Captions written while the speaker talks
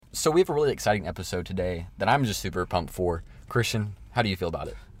So we have a really exciting episode today that I'm just super pumped for. Christian, how do you feel about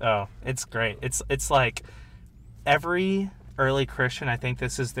it? Oh, it's great. It's like every early Christian, I think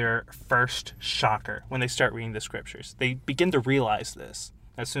this is their first shocker when they start reading the scriptures. They begin to realize this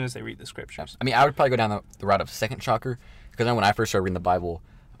as soon as they read the scriptures. I mean, I would probably go down the route of second shocker, because I know when I first started reading the Bible,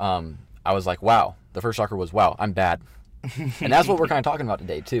 I was like, wow. The first shocker was, wow, I'm bad. And that's what we're kind of talking about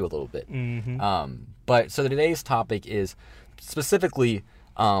today, too, a little bit. Mm-hmm. But so today's topic is specifically,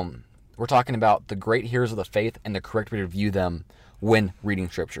 we're talking about the great heroes of the faith and the correct way to view them when reading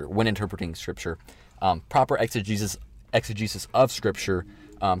Scripture, when interpreting Scripture, proper exegesis of Scripture.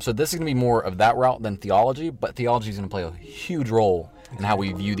 So this is going to be more of that route than theology, but theology is going to play a huge role in how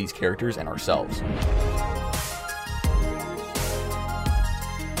we view these characters and ourselves.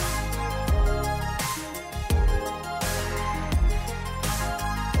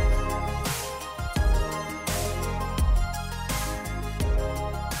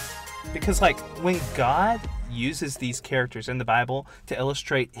 Because, like, when God uses these characters in the Bible to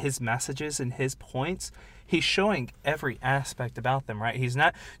illustrate his messages and his points, he's showing every aspect about them, right? He's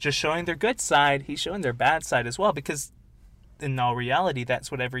not just showing their good side, he's showing their bad side as well, because in all reality, that's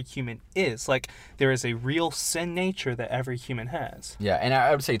what every human is. Like, there is a real sin nature that every human has. Yeah, and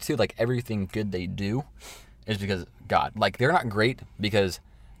I would say, too, like, everything good they do is because God. Like, they're not great because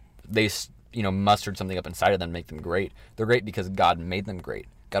they, mustered something up inside of them to make them great. They're great because God made them great.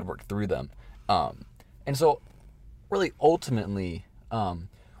 God worked through them. And so, really, ultimately,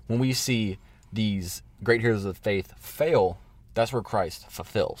 when we see these great heroes of faith fail, that's where Christ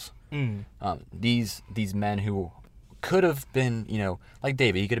fulfills. These men who could have been, like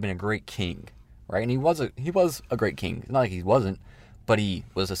David, he could have been a great king, right? And he was a great king. It's not like he wasn't, but he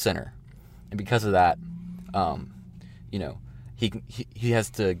was a sinner. And because of that, he has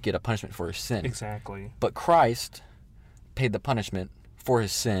to get a punishment for his sin. Exactly. But Christ paid the punishment for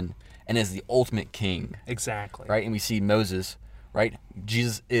his sin and is the ultimate king. Exactly. Right? And we see Moses, right?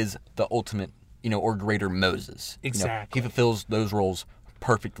 Jesus is the ultimate, or greater Moses. Exactly. He fulfills those roles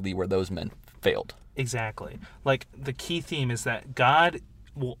perfectly where those men failed. Exactly. Like, the key theme is that God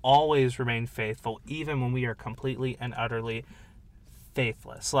will always remain faithful even when we are completely and utterly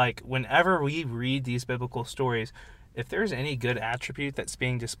faithless. Like, whenever we read these biblical stories, if there's any good attribute that's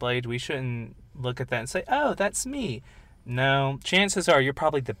being displayed, we shouldn't look at that and say, oh, that's me. No, chances are you're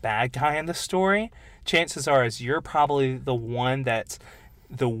probably the bad guy in the story. Chances are you're probably the one that's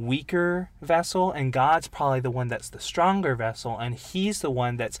the weaker vessel, and God's probably the one that's the stronger vessel, and he's the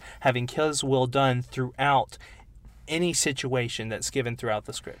one that's having his will done throughout any situation that's given throughout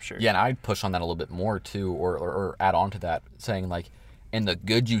the scripture. Yeah, and I'd push on that a little bit more too, or add on to that, saying like, and the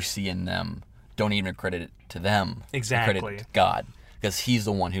good you see in them, don't even credit it to them. Exactly. Credit it to God, because he's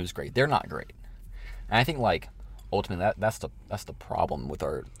the one who's great. They're not great. And I think, like, ultimately, that's the problem with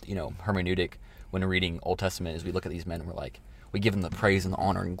our, hermeneutic when reading Old Testament, is we look at these men and we're like, we give them the praise and the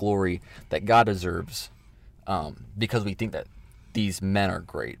honor and glory that God deserves, because we think that these men are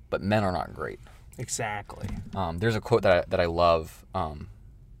great, but men are not great. Exactly. There's a quote that I love,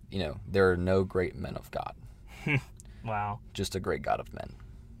 there are no great men of God. Wow. Just a great God of men.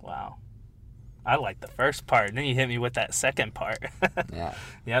 Wow. I like the first part, and then you hit me with that second part. Yeah.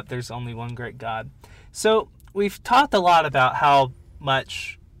 Yep, there's only one great God. So, we've talked a lot about how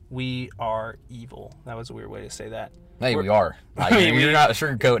much we are evil. That was a weird way to say that. Hey, we are. We're not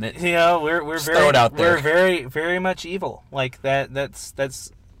sugarcoating it. We're Just throw it out there. We're very, very much evil. Like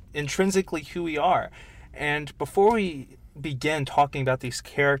that's intrinsically who we are. And before we begin talking about these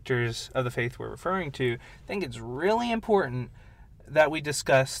characters of the faith we're referring to, I think it's really important that we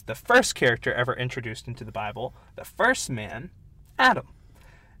discuss the first character ever introduced into the Bible, the first man, Adam.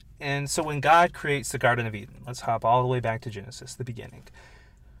 And so when God creates the Garden of Eden, let's hop all the way back to Genesis, the beginning.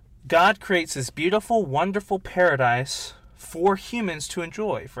 God creates this beautiful, wonderful paradise for humans to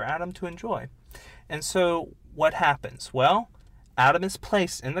enjoy, for Adam to enjoy. And so what happens? Well, Adam is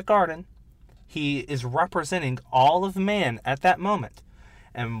placed in the garden. He is representing all of man at that moment.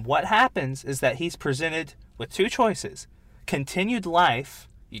 And what happens is that he's presented with two choices: continued life,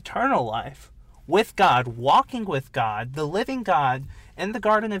 eternal life, with God, walking with God, the living God, in the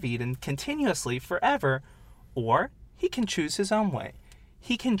Garden of Eden continuously forever, or he can choose his own way.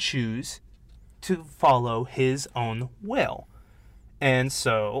 He can choose to follow his own will. And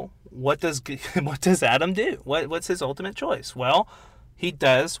so, what does Adam do? What's his ultimate choice? Well, he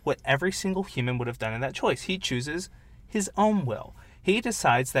does what every single human would have done in that choice. He chooses his own will. He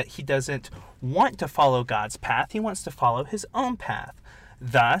decides that he doesn't want to follow God's path. He wants to follow his own path.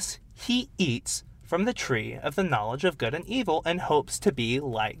 Thus, he eats from the tree of the knowledge of good and evil and hopes to be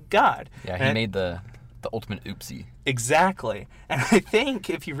like God. Yeah, he made the the ultimate oopsie. Exactly. And I think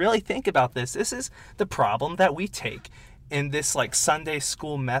if you really think about this, this is the problem that we take in this like Sunday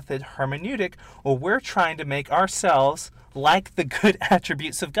school method hermeneutic, where we're trying to make ourselves like the good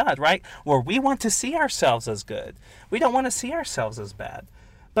attributes of God, right? Where we want to see ourselves as good. We don't want to see ourselves as bad.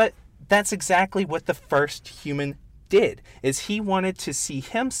 But that's exactly what the first human did, is he wanted to see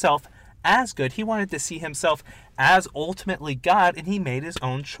himself as good. He wanted to see himself as ultimately God, and he made his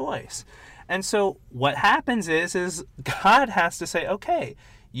own choice. And so what happens is God has to say, okay,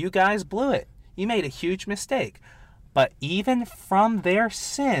 you guys blew it. You made a huge mistake. But even from their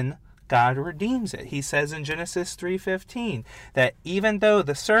sin, God redeems it. He says in Genesis 3:15 that even though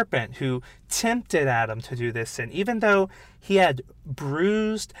the serpent who tempted Adam to do this sin, even though he had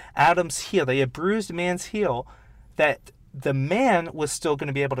bruised Adam's heel, they had bruised man's heel, that the man was still going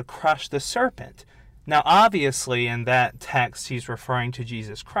to be able to crush the serpent. Now, obviously, in that text, he's referring to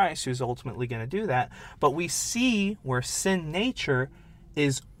Jesus Christ, who's ultimately going to do that. But we see where sin nature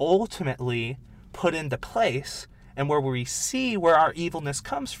is ultimately put into place, and where we see where our evilness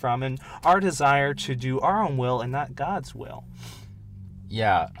comes from and our desire to do our own will and not God's will.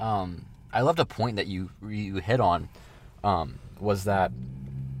 Yeah, I loved a point that you hit on, was that,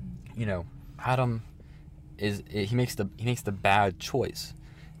 Adam he makes the bad choice,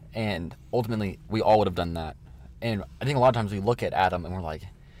 and ultimately we all would have done that. And I think a lot of times we look at Adam and we're like,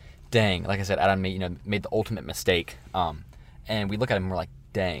 dang, like I said, Adam made the ultimate mistake, and we look at him and we're like,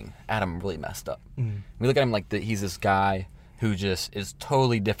 dang, Adam really messed up. We look at him like he's this guy who just is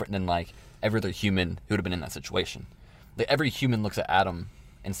totally different than like every other human who would have been in that situation. Like every human looks at Adam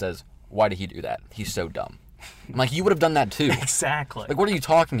and says, why did he do that? He's so dumb. I'm like, you would have done that too. Exactly. Like, what are you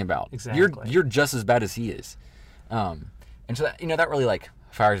talking about? Exactly. You're just as bad as he is. And so that, that really like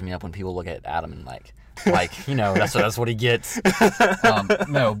fires me up when people look at Adam and like that's what he gets.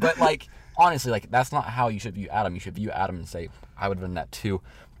 No, but like honestly, like that's not how you should view Adam. You should view Adam and say, I would have done that too.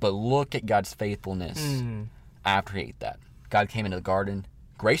 But look at God's faithfulness after he ate that. God came into the garden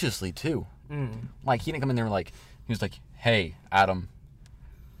graciously too. Like he didn't come in there like he was like, hey, Adam,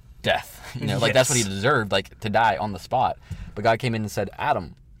 death. Like that's what he deserved, like to die on the spot. But God came in and said,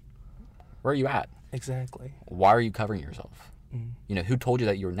 Adam, where are you at? Exactly. Why are you covering yourself? Who told you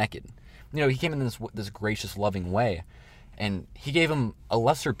that you were naked? He came in this gracious, loving way, and he gave him a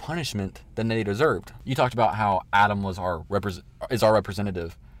lesser punishment than they deserved. You talked about how Adam was our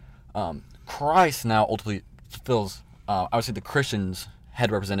representative. Christ now ultimately fulfills, I would say, the Christian's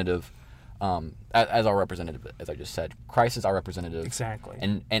head representative, as our representative, as I just said. Christ is our representative. Exactly.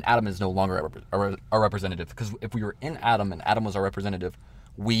 And Adam is no longer our representative, because if we were in Adam and Adam was our representative,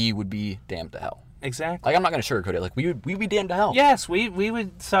 we would be damned to hell. Exactly. Like, I'm not going to sugarcoat it. Like, we'd be damned to hell. Yes, we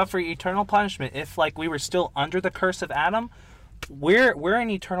would suffer eternal punishment. If, like, we were still under the curse of Adam, we're in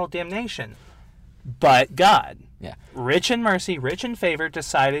eternal damnation. But God, rich in mercy, rich in favor,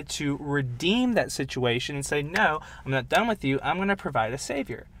 decided to redeem that situation and say, no, I'm not done with you. I'm going to provide a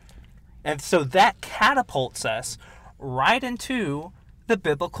Savior. And so that catapults us right into the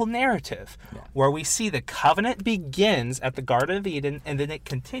biblical narrative, where we see the covenant begins at the Garden of Eden, and then it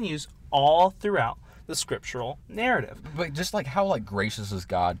continues all throughout the scriptural narrative. But just like how like gracious is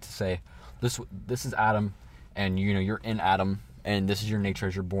God to say, this is Adam, and you're in Adam, and this is your nature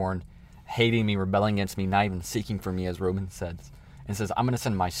as you're born, hating me, rebelling against me, not even seeking for me, as Romans says, and says, I'm going to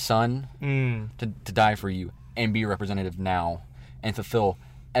send my son to die for you and be your representative now and fulfill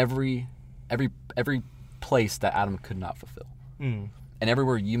every place that Adam could not fulfill. And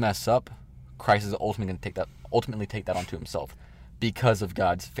everywhere you mess up, Christ is ultimately going to ultimately take that onto himself because of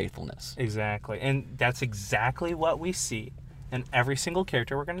God's faithfulness. Exactly. And that's exactly what we see in every single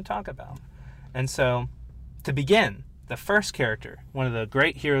character we're going to talk about. And so, to begin, the first character, one of the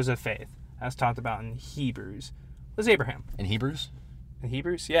great heroes of faith, as talked about in Hebrews, was Abraham. In Hebrews? In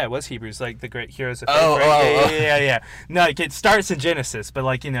Hebrews? Yeah, it was Hebrews, like the great heroes of faith. Yeah. No, like, it starts in Genesis, but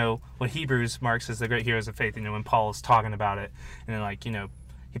like, what Hebrews marks as the great heroes of faith, when Paul is talking about it, and then like,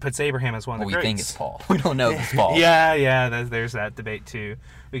 he puts Abraham as one of the greats. We think it's Paul. We don't know if it's Paul. Yeah, there's that debate too.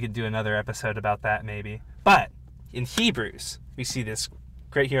 We could do another episode about that maybe. But in Hebrews, we see this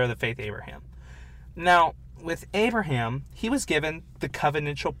great hero of the faith, Abraham. Now, with Abraham, he was given the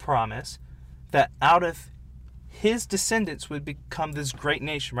covenantal promise that out of his descendants would become this great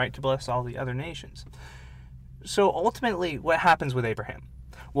nation, right, to bless all the other nations. So ultimately, what happens with Abraham?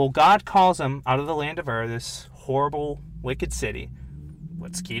 Well, God calls him out of the land of Ur, this horrible, wicked city.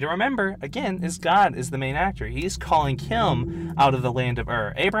 What's key to remember, again, is God is the main actor. He's calling him out of the land of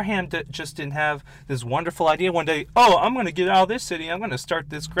Ur. Abraham just didn't have this wonderful idea one day, I'm going to get out of this city, I'm going to start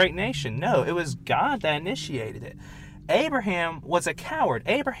this great nation. No, it was God that initiated it. Abraham was a coward.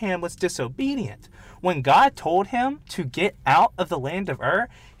 Abraham was disobedient. When God told him to get out of the land of Ur,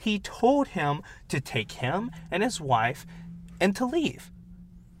 he told him to take him and his wife and to leave.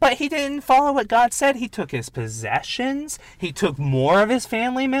 But he didn't follow what God said. He took his possessions. He took more of his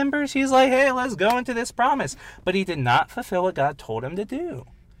family members. He's like, hey, let's go into this promise. But he did not fulfill what God told him to do.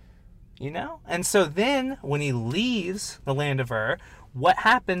 You know? And so then when he leaves the land of Ur, what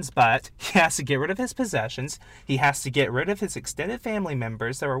happens but he has to get rid of his possessions. He has to get rid of his extended family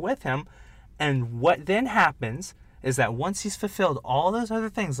members that were with him. And what then happens is that once he's fulfilled all those other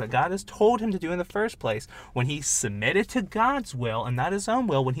things that God has told him to do in the first place, when he submitted to God's will and not his own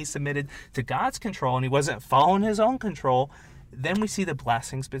will, when he submitted to God's control and he wasn't following his own control, then we see the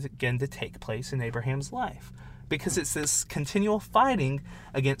blessings begin to take place in Abraham's life. Because it's this continual fighting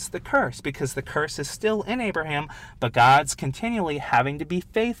against the curse, because the curse is still in Abraham, but God's continually having to be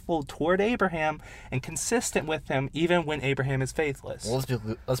faithful toward Abraham and consistent with him even when Abraham is faithless. Well,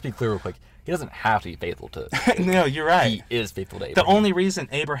 let's be clear real quick. He doesn't have to be faithful to No, you're right. He is faithful to Abraham. The only reason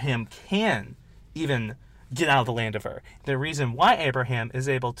Abraham can even get out of the land of Ur, the reason why Abraham is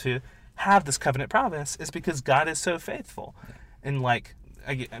able to have this covenant promise is because God is so faithful. And like,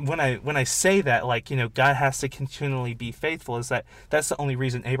 when I say that, like, you know, God has to continually be faithful, is that's the only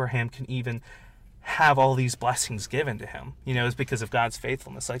reason Abraham can even have all these blessings given to him, you know, is because of God's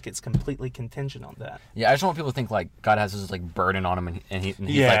faithfulness. Like, it's completely contingent on that. Yeah, I just don't want people to think like God has this like burden on him and he's like,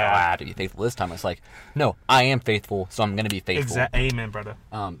 oh, I have to be faithful this time. It's like, no, I am faithful, so I'm going to be faithful. Amen, brother.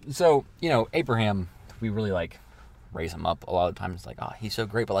 So, you know, Abraham, we really like raise him up a lot of times. It's like, oh, he's so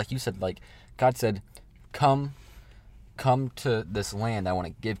great. But like you said, like God said, come to this land I want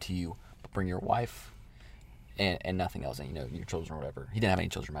to give to you, but bring your wife and nothing else, and you know, your children or whatever. He didn't have any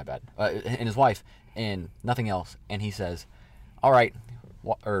children, my bad. And his wife and nothing else. And he says, all right,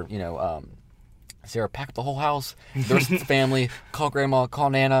 or you know, Sarah, pack up the whole house, the rest of the family, call grandma,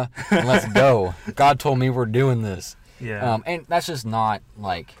 call Nana, and let's go. God told me we're doing this. Yeah. And that's just not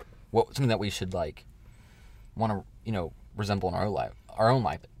like something that we should like want to, you know, resemble in our own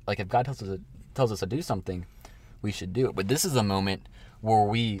life. Like if God tells us to do something, we should do it. But this is a moment where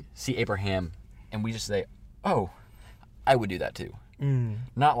we see Abraham and we just say, oh, I would do that too.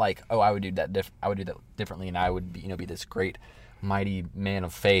 Not like, oh, I would do that differently, and I would be this great, mighty man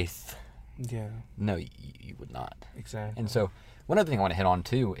of faith. Yeah. No, you would not. Exactly. And so one other thing I want to hit on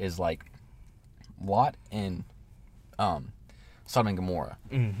too is like Lot and Sodom and Gomorrah.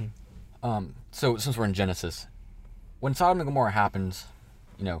 Mm-hmm. So since we're in Genesis, when Sodom and Gomorrah happens,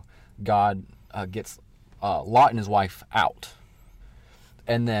 you know, God gets Lot and his wife out,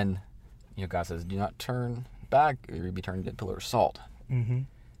 and then, you know, God says, "Do not turn back, or you'll be turned into a pillar of salt." Mm-hmm.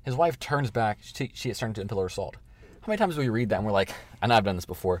 His wife turns back; she gets turned into a pillar of salt. How many times do we read that and we're like, I know I've done this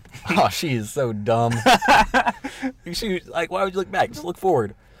before. Oh, she is so dumb. She's like, why would you look back? Just look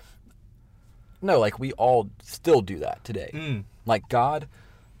forward. No, like we all still do that today. Like God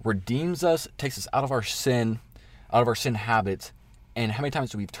redeems us, takes us out of our sin habits, and how many times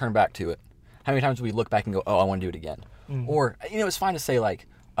do we turn back to it? How many times do we look back and go, oh, I want to do it again? Or, you know, it's fine to say like,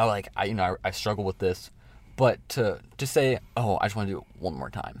 oh, like I struggle with this, but to say, oh, I just want to do it one more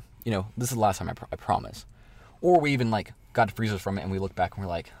time. You know, this is the last time I promise. Or we even like God frees us from it and we look back and we're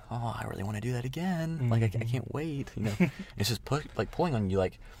like, oh, I really want to do that again. Like I can't wait. You know, it's just pulling on you.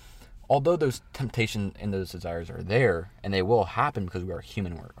 Like, although those temptations and those desires are there and they will happen because we are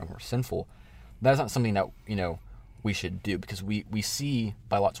human and we're sinful, that's not something that, you know, we should do, because we see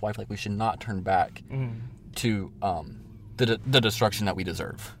by Lot's wife, like we should not turn back to the destruction that we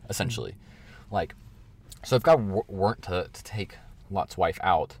deserve, essentially. Like, so if God weren't to take Lot's wife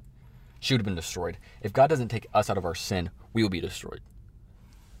out, she would have been destroyed. If God doesn't take us out of our sin, we will be destroyed.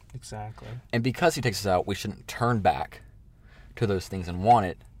 Exactly. And because he takes us out, we shouldn't turn back to those things and want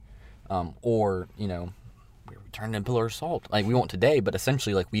it, or, you know, we turn into a pillar of salt. Like we won't today, but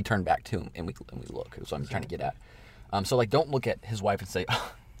essentially, like we turn back to him and we look. That's what I'm trying to get at. So like, don't look at his wife and say,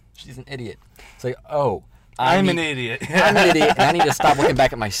 oh, she's an idiot. Say, oh, I'm an idiot. I'm an idiot, and I need to stop looking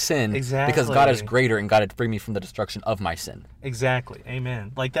back at my sin. Exactly. Because God is greater, and God had freed me from the destruction of my sin. Exactly.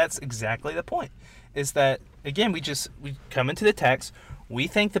 Amen. Like, that's exactly the point. Is that, again, we come into the text, we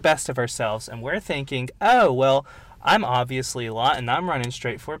think the best of ourselves, and we're thinking, oh, well, I'm obviously Lot, and I'm running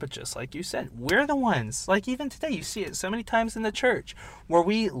straight for it, but just like you said, we're the ones. Like, even today, you see it so many times in the church, where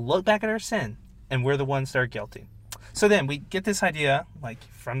we look back at our sin, and we're the ones that are guilty. So then, we get this idea, like,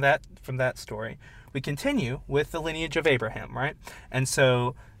 from that story. We continue with the lineage of Abraham, right? And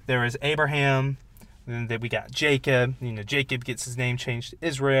so there is Abraham, and then we got Jacob. You know, Jacob gets his name changed to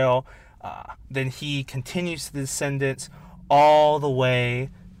Israel. Then he continues the descendants all the way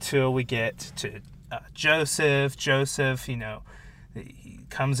till we get to Joseph. Joseph, he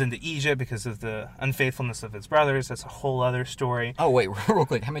comes into Egypt because of the unfaithfulness of his brothers. That's a whole other story. Oh, wait, real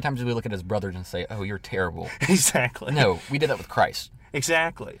quick. How many times do we look at his brothers and say, oh, you're terrible? Exactly. No, we did that with Christ.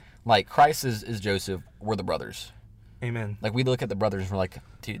 Exactly. Like, Christ is Joseph. We're the brothers. Amen. Like, we look at the brothers and we're like,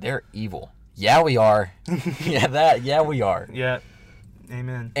 dude, they're evil. Yeah, we are. Yeah, we are. Yeah.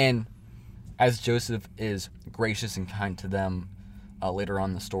 Amen. And as Joseph is gracious and kind to them later on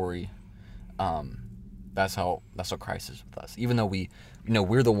in the story, that's how Christ is with us. Even though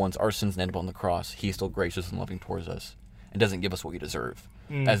we're the ones, our sins ended up on the cross, he's still gracious and loving towards us and doesn't give us what we deserve.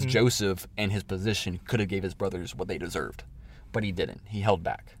 Mm-hmm. As Joseph and his position could have gave his brothers what they deserved, but he didn't. He held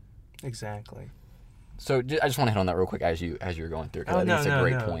back. Exactly. So I just want to hit on that real quick as you're going through, because I think it's a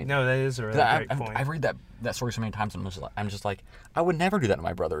great point. No, that is a really great point. I've read that story so many times, and I'm just like, I would never do that to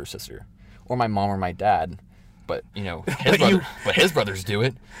my brother or sister, or my mom or my dad. But his brothers do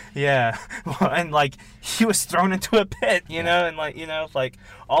it. Yeah, well, and like he was thrown into a pit, and like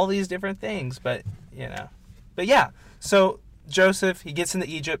all these different things. But yeah. So Joseph, he gets into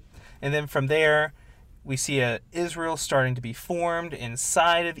Egypt, and then from there, we see Israel starting to be formed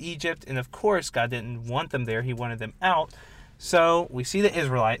inside of Egypt, and of course, God didn't want them there; He wanted them out. So we see the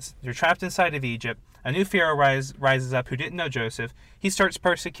Israelites; they're trapped inside of Egypt. A new Pharaoh rises up who didn't know Joseph. He starts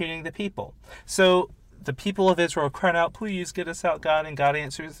persecuting the people. So the people of Israel cried out, "Please get us out, God," and God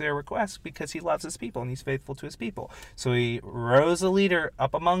answers their request because He loves His people and He's faithful to His people. So He rose a leader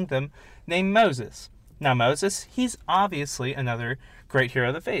up among them named Moses. Now Moses, he's obviously another great hero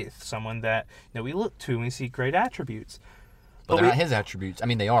of the faith, someone that we look to and we see great attributes. But they're not His attributes. I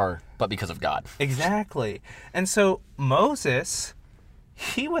mean, they are, but because of God. Exactly. And so Moses,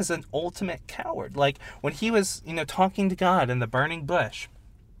 he was an ultimate coward. Like when he was, talking to God in the burning bush,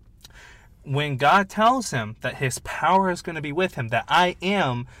 when God tells him that His power is going to be with him, that I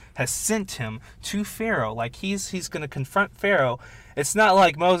Am has sent him to Pharaoh, like he's going to confront Pharaoh, it's not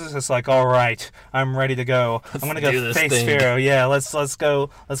like Moses is like, all right, I'm ready to go. I'm going to go face Pharaoh. Yeah, let's go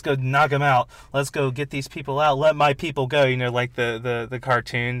knock him out. Let's go get these people out. Let my people go. Like the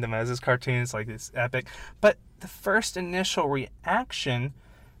cartoon, the Moses cartoon, it's like this epic. But the first initial reaction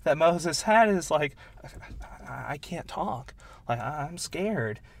that Moses had is like, I can't talk. Like, I'm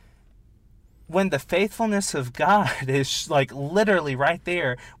scared. When the faithfulness of God is like literally right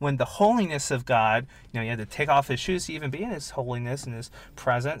there, when the holiness of God, he had to take off his shoes to even be in His holiness and His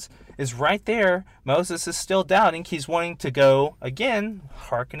presence, is right there, Moses is still doubting. He's wanting to go, again,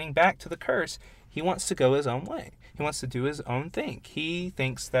 hearkening back to the curse, he wants to go his own way. He wants to do his own thing. He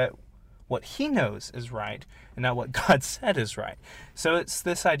thinks that what he knows is right and not what God said is right. So it's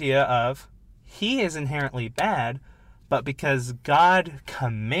this idea of he is inherently bad, but because God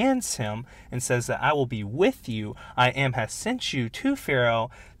commands him and says that I will be with you, I Am has sent you to Pharaoh,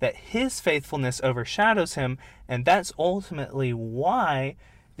 that his faithfulness overshadows him, and that's ultimately why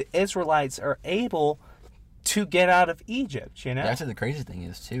the Israelites are able to get out of Egypt, That's what the crazy thing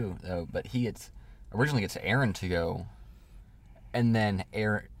is too, though. But he originally gets Aaron to go, and then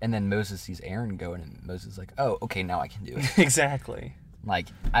Moses sees Aaron go, and Moses is like, oh, okay, now I can do it. Exactly. Like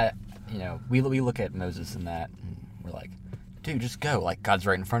we look at Moses in that, and we're like, dude, just go. Like, God's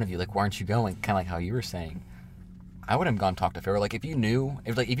right in front of you. Like, why aren't you going? Kind of like how you were saying. I would have gone talk to Pharaoh. Like, if you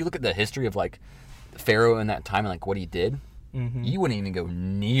look at the history of, like, Pharaoh in that time and, like, what he did, you wouldn't even go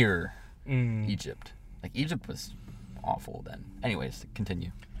near Egypt. Like, Egypt was awful then. Anyways, continue.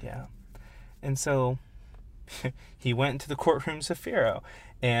 Yeah. And so he went into the courtrooms of Pharaoh.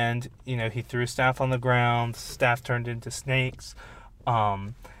 And, he threw a staff on the ground. Staff turned into snakes.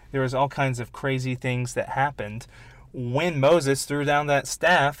 There was all kinds of crazy things that happened when Moses threw down that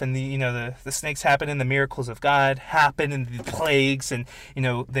staff, and the snakes happened, and the miracles of God happened, and the plagues, and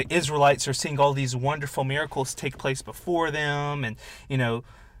the Israelites are seeing all these wonderful miracles take place before them, and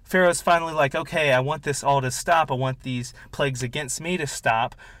Pharaoh's finally like, okay, I want this all to stop. I want these plagues against me to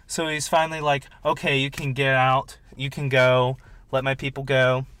stop. So he's finally like, okay, you can get out, you can go, let my people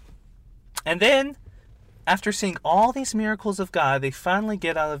go. And then, after seeing all these miracles of God, they finally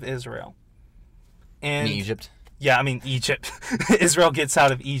get out of Israel. And Egypt? Yeah, Egypt. Israel gets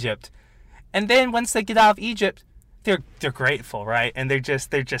out of Egypt. And then once they get out of Egypt, they're grateful, right? And they're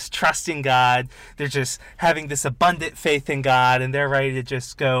just trusting God. They're just having this abundant faith in God, and they're ready to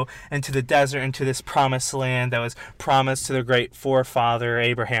just go into the desert, into this promised land that was promised to their great forefather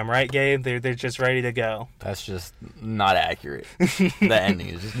Abraham, right, Gabe? They're just ready to go. That's just not accurate. The ending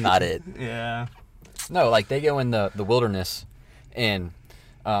is just not it. Yeah. No, like they go in the wilderness, and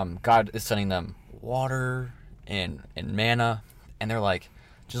God is sending them water and manna, and they're like,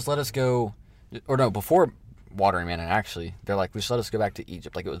 just let us go. Or no, before water and manna, actually, they're like, just let us go back to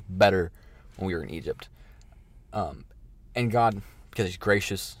Egypt. Like, it was better when we were in Egypt. And God, because he's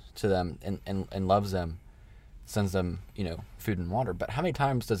gracious to them and loves them, sends them, food and water. But how many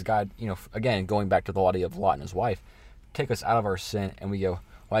times does God, again, going back to the body of Lot and his wife, take us out of our sin and we go,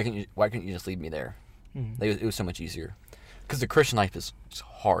 why couldn't you just leave me there? It was so much easier. Because the Christian life is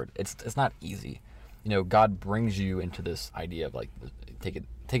hard. It's not easy. God brings you into this idea of like, take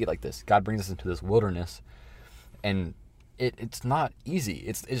it like this. God brings us into this wilderness, and it's not easy.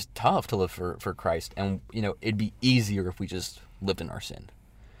 It's tough to live for Christ, and it'd be easier if we just lived in our sin.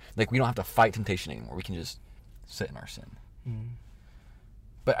 Like, we don't have to fight temptation anymore. We can just sit in our sin.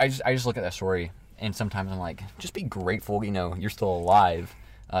 But I just look at that story, and sometimes I'm like, just be grateful. You're still alive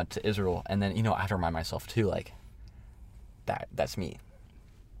to Israel, and then I have to remind myself too, like that's me.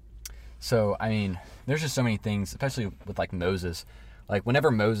 So I mean, there's just so many things, especially with like Moses. Like,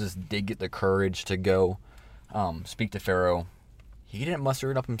 whenever Moses did get the courage to go speak to Pharaoh, he didn't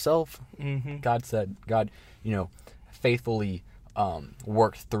muster it up himself. God faithfully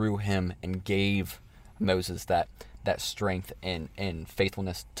worked through him and gave Moses that strength and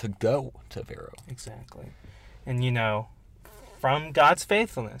faithfulness to go to Pharaoh. Exactly. And from God's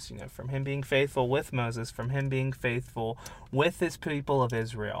faithfulness, from him being faithful with Moses, from him being faithful with his people of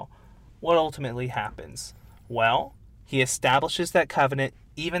Israel, what ultimately happens? Well, he establishes that covenant,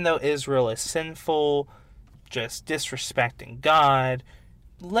 even though Israel is sinful, just disrespecting God,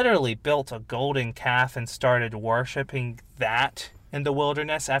 literally built a golden calf and started worshiping that in the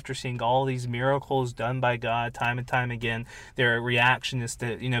wilderness after seeing all these miracles done by God time and time again. Their reaction is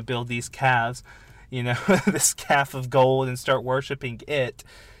to, build these calves, this calf of gold, and start worshiping it.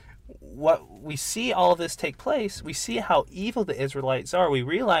 What we see all of this take place, we see how evil the Israelites are. We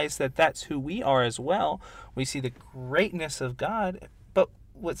realize that that's who we are as well. We see the greatness of God. But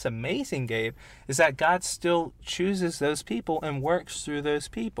what's amazing, Gabe, is that God still chooses those people and works through those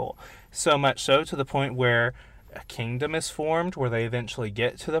people. So much so to the point where a kingdom is formed, where they eventually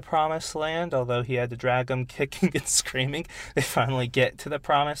get to the promised land. Although he had to drag them kicking and screaming, they finally get to the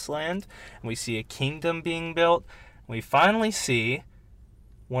promised land. And we see a kingdom being built. We finally see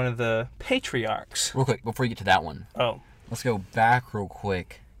one of the patriarchs. Real quick, before you get to that one. Oh. Let's go back real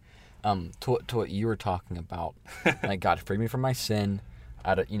quick to what you were talking about. Like, God freed me from my sin.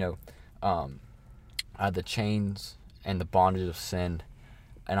 I had the chains and the bondage of sin.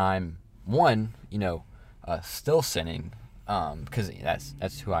 And I'm, still sinning, because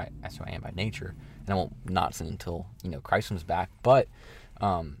that's who I am by nature. And I won't not sin until, Christ comes back. But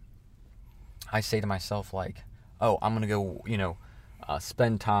I say to myself, like, oh, I'm going to go,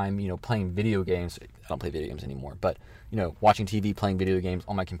 spend time, playing video games. I don't play video games anymore, but, watching TV, playing video games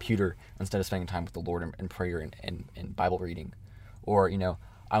on my computer instead of spending time with the Lord in prayer and Bible reading. Or,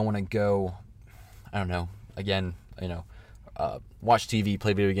 I want to go, I don't know, again, watch TV,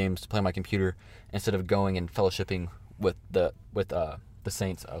 play video games, play on my computer instead of going and fellowshipping with the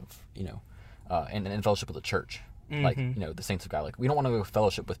saints of, and fellowship with the church. Like, the saints of God. Like, we don't want to go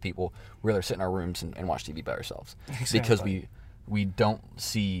fellowship with people. We'd rather sit in our rooms and watch TV by ourselves. Exactly. Because we don't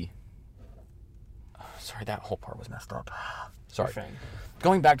see... Sorry, that whole part was messed up. Sorry.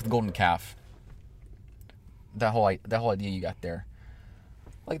 Going back to the golden calf, that whole idea you got there.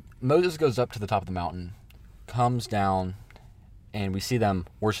 Like, Moses goes up to the top of the mountain, comes down, and we see them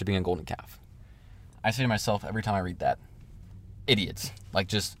worshiping a golden calf. I say to myself every time I read that, idiots. Like,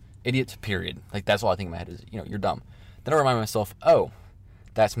 just idiots, period. Like, that's all I think in my head is, you're dumb. Then I remind myself, oh,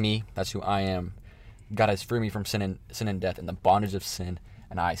 that's me. That's who I am. God has freed me from sin and death and the bondage of sin,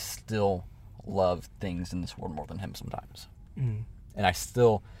 and I still love things in this world more than him sometimes. And I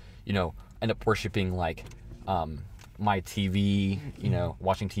still, end up worshiping, like, my TV,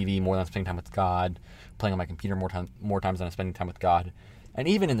 watching TV more than I'm spending time with God, playing on my computer more times than I'm spending time with God. And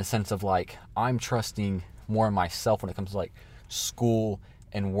even in the sense of, like, I'm trusting more in myself when it comes to, like, school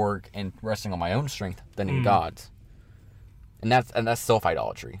and work and resting on my own strength than in God's. And that's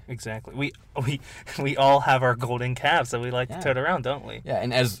self-idolatry. Exactly. We all have our golden calves that we like to tote around, don't we? Yeah,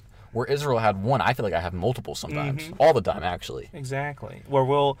 and where Israel had one, I feel like I have multiple sometimes. All the time, actually. Exactly. Where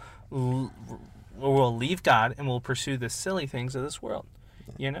we'll leave God and we'll pursue the silly things of this world,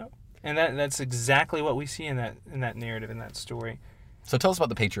 And that's exactly what we see in that narrative, in that story. So tell us about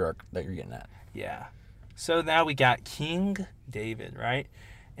the patriarch that you're getting at. Yeah. So now we got King David, right?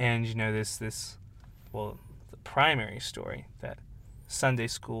 And the primary story that Sunday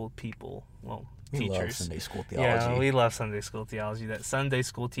school people, teachers. We love Sunday school theology. Yeah, we love Sunday school theology. That Sunday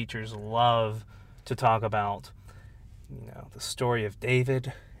school teachers love to talk about, the story of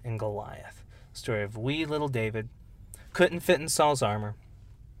David and Goliath. The story of wee little David. Couldn't fit in Saul's armor.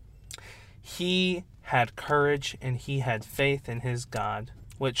 He had courage and he had faith in his God.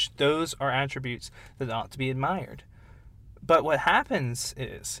 which those are attributes that ought to be admired. But what happens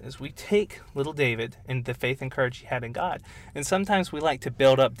is we take little David and the faith and courage he had in God, and sometimes we like to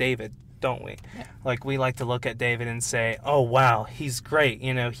build up David, don't we? Yeah. Like, we like to look at David and say, oh, wow, he's great.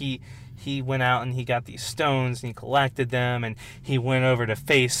 You know, he went out and he got these stones and he collected them, and he went over to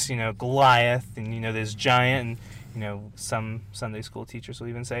face, you know, Goliath and, you know, this giant. And, you know, some Sunday school teachers will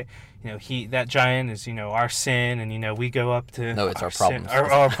even say, you know, that giant is, you know, our sin, and, you know, we go up to... No, it's our problems.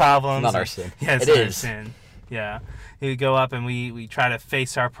 Our problems. Not our sin. Yeah, it's it our is. sin. Yeah. We go up and we try to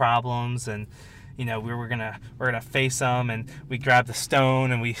face our problems, and, you know, we're gonna face them, and we grab the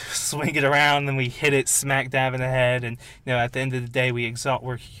stone and we swing it around and we hit it smack dab in the head, and, you know, at the end of the day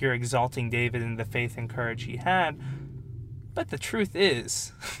we're here exalting David and the faith and courage he had. But the truth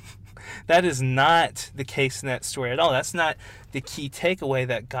is that is not the case in that story at all. That's not the key takeaway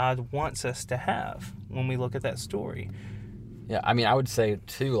that God wants us to have when we look at that story. Yeah, I mean, I would say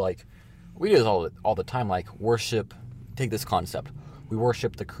too, like, we do this all the time, like worship. Take this concept. We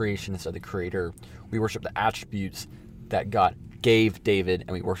worship the creation instead of the creator. We worship the attributes that God gave David,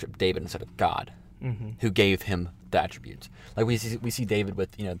 and we worship David instead of God, who gave him the attributes. Like, we see David with,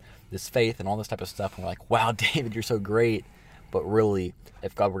 you know, this faith and all this type of stuff, and we're like, wow, David, you're so great. But really,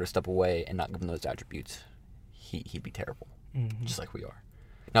 if God were to step away and not give him those attributes, he'd be terrible, just like we are.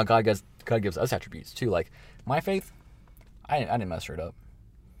 Now, God gives us attributes too. Like, my faith, I didn't muster it up.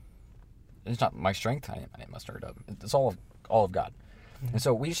 It's not my strength. I didn't muster it up. It's all of God. And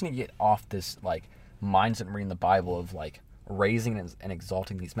so we just need to get off this, like, mindset and reading the Bible of, like, raising and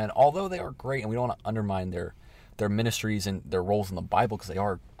exalting these men, although they are great, and we don't want to undermine their ministries and their roles in the Bible, because they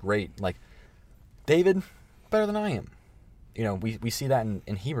are great. Like, David, better than I am. You know, we see that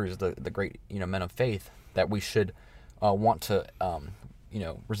in Hebrews, the great, you know, men of faith, that we should want to, you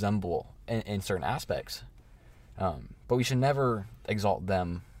know, resemble in certain aspects. But we should never exalt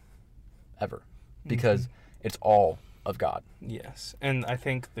them ever, because it's all of God. Yes, and I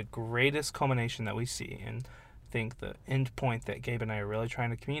think the greatest culmination that we see, and I think the end point that Gabe and I are really trying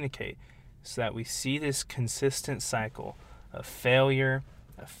to communicate, is that we see this consistent cycle of failure,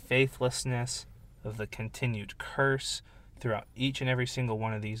 of faithlessness, of the continued curse throughout each and every single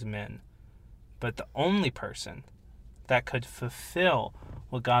one of these men. But the only person that could fulfill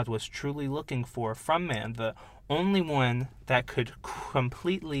what God was truly looking for from man, the only one that could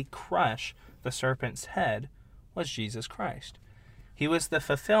completely crush the serpent's head, was Jesus Christ. He was the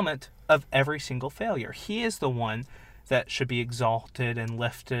fulfillment of every single failure. He is the one that should be exalted and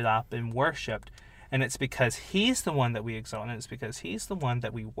lifted up and worshipped. And it's because he's the one that we exalt, and it's because he's the one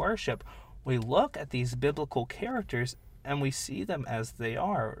that we worship. We look at these biblical characters and we see them as they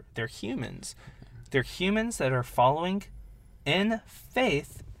are. They're humans. They're humans that are following in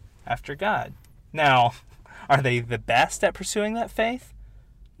faith after God. Now, are they the best at pursuing that faith?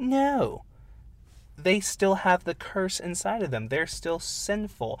 No. They still have the curse inside of them. They're still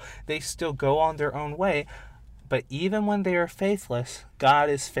sinful. They still go on their own way. But even when they are faithless, God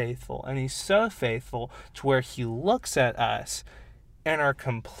is faithful. And he's so faithful to where he looks at us in our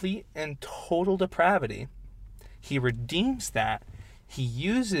complete and total depravity. He redeems that. He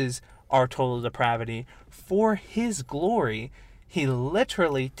uses our total depravity for his glory. He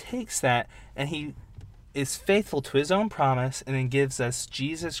literally takes that and he is faithful to his own promise, and then gives us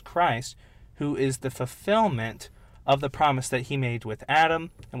Jesus Christ, who is the fulfillment of the promise that he made with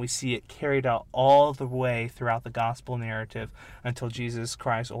Adam. And we see it carried out all the way throughout the gospel narrative until Jesus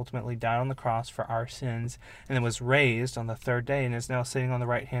Christ ultimately died on the cross for our sins, and then was raised on the third day, and is now sitting on the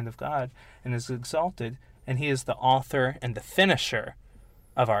right hand of God and is exalted. And he is the author and the finisher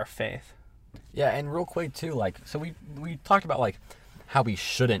of our faith. Yeah, and real quick too, like, so we talked about, like, how we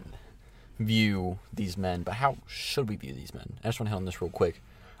shouldn't view these men, but how should we view these men? I just want to hit on this real quick.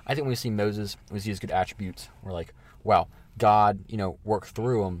 I think when we see Moses, we see his good attributes. We're like, wow, God, you know, worked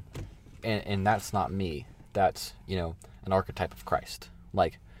through him, and that's not me. That's, you know, an archetype of Christ.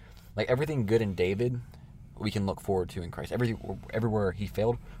 Like everything good in David, we can look forward to in Christ. Everywhere he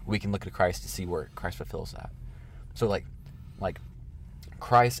failed, we can look at Christ to see where Christ fulfills that. So like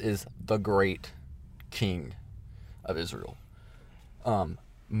Christ is the great king of Israel.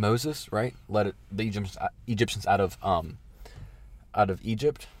 Moses, right, led the Egyptians out of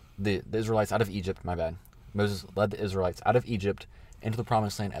Egypt. The Israelites out of Egypt, my bad. Moses led the Israelites out of Egypt into the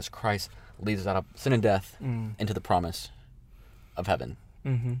promised land, as Christ leads us out of sin and death into the promise of heaven.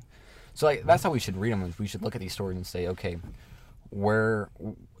 Mm-hmm. So, like, that's how we should read them. We should look at these stories and say, okay, where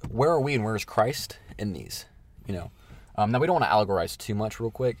are we and where is Christ in these? You know. Now, we don't want to allegorize too much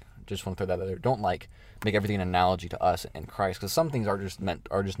real quick. Just want to throw that out there. Don't, like, make everything an analogy to us and Christ, because some things are just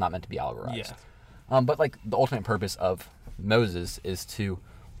not meant to be allegorized. Yeah. But, like, the ultimate purpose of Moses is to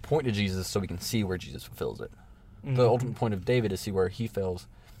point to Jesus so we can see where Jesus fulfills it. Mm-hmm. The ultimate point of David is see where he fails,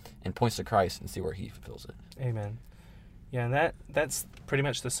 and points to Christ and see where he fulfills it. Amen. Yeah, and that's pretty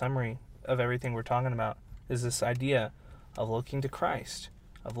much the summary of everything we're talking about, is this idea of looking to Christ,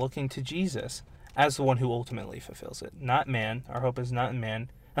 of looking to Jesus as the one who ultimately fulfills it, not man. Our hope is not in man.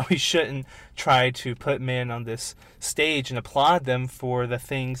 And we shouldn't try to put men on this stage and applaud them for the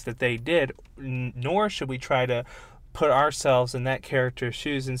things that they did, nor should we try to put ourselves in that character's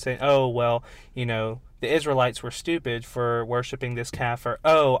shoes and say, oh, well, the Israelites were stupid for worshiping this calf, or,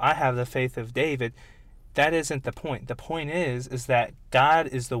 oh, I have the faith of David. That isn't the point. The point is that God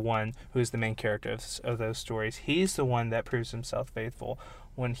is the one who is the main character of those stories. He's the one that proves himself faithful,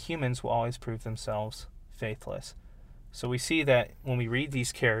 when humans will always prove themselves faithless. So we see that when we read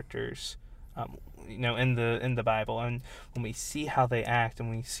these characters, in the Bible, and when we see how they act and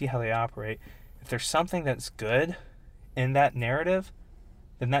we see how they operate, if there's something that's good in that narrative,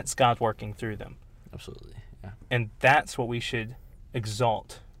 then that's God working through them. Absolutely, yeah. And that's what we should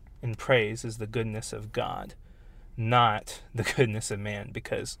exalt and praise, is the goodness of God, not the goodness of man,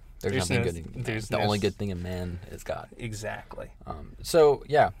 because there's nothing good in man. The only good thing in man is God. Exactly. So,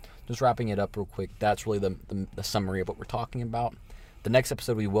 yeah, just wrapping it up real quick, that's really the summary of what we're talking about. The next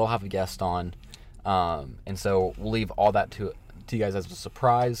episode, we will have a guest on, and so we'll leave all that to you guys as a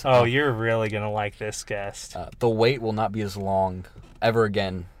surprise. Oh, you're really going to like this guest. The wait will not be as long ever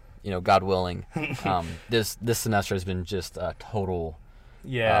again, God willing. This semester has been just a total...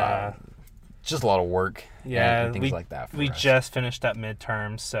 Yeah. Just a lot of work. Yeah, and things like that. We just finished up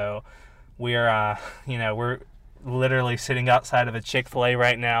midterms, so we're we're literally sitting outside of a Chick-fil-A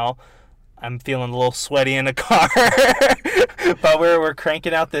right now. I'm feeling a little sweaty in the car, but we're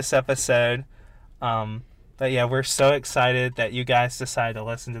cranking out this episode. But yeah, we're so excited that you guys decided to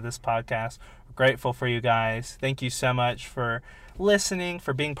listen to this podcast. We're grateful for you guys. Thank you so much for listening,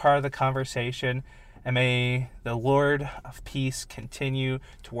 for being part of the conversation. And may the Lord of peace continue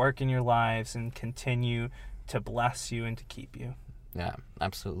to work in your lives and continue to bless you and to keep you. Yeah,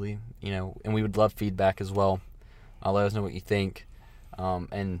 absolutely. And we would love feedback as well. Let us know what you think.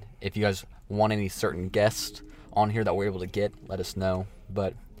 And if you guys want any certain guests on here that we're able to get, let us know.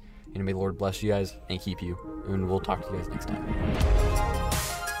 But may the Lord bless you guys and keep you. And we'll talk to you guys next time.